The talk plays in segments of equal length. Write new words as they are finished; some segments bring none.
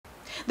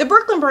The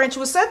Brookland branch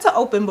was set to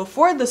open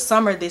before the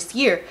summer this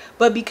year,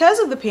 but because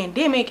of the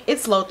pandemic, it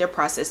slowed their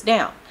process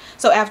down.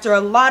 So after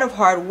a lot of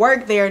hard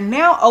work, they are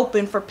now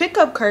open for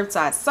pickup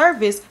curbside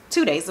service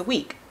 2 days a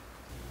week.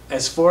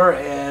 As far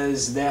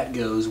as that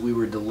goes, we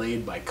were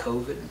delayed by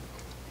COVID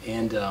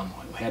and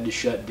we had to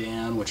shut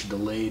down, which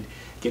delayed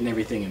getting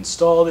everything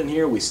installed in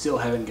here. We still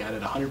haven't got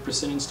it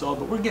 100% installed,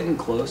 but we're getting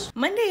close.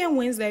 Monday and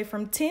Wednesday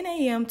from 10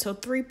 a.m. till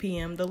 3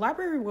 p.m., the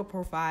library will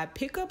provide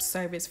pickup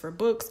service for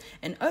books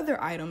and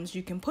other items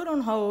you can put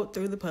on hold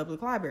through the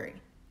public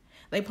library.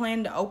 They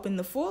plan to open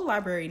the full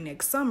library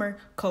next summer,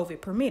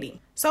 COVID permitting.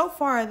 So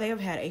far, they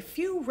have had a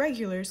few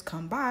regulars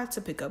come by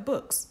to pick up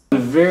books.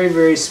 Very,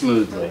 very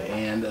smoothly,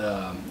 and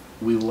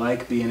we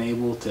like being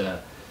able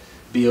to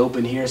be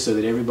open here so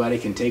that everybody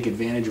can take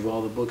advantage of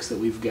all the books that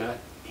we've got.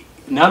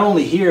 Not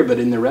only here, but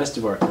in the rest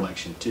of our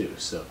collection too.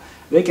 So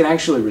they can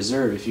actually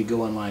reserve, if you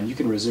go online, you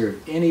can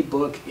reserve any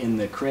book in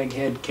the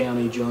Craighead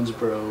County,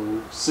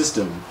 Jonesboro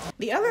system.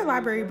 The other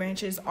library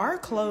branches are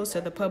closed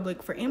to the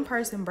public for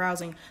in-person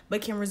browsing,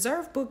 but can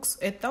reserve books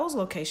at those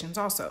locations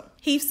also.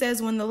 Heath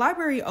says when the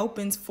library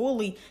opens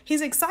fully,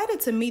 he's excited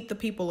to meet the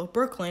people of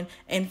Brookland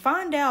and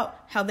find out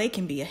how they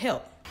can be a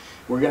help.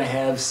 We're going to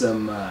have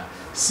some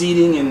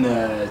seating in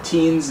the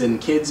teens and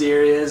kids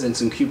areas and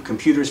some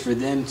computers for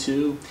them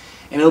too.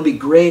 And it'll be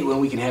great when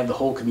we can have the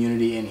whole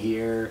community in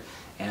here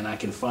and I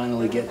can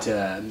finally get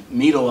to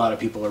meet a lot of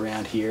people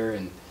around here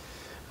and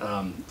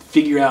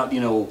figure out,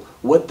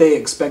 what they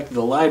expect of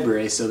the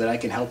library so that I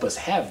can help us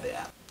have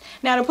that.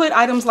 Now, to put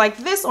items like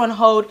this on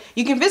hold,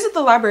 you can visit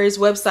the library's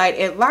website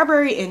at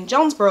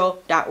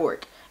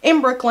libraryinjonesboro.org.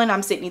 In Brooklyn,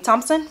 I'm Sydney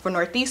Thompson for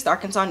Northeast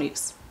Arkansas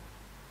News.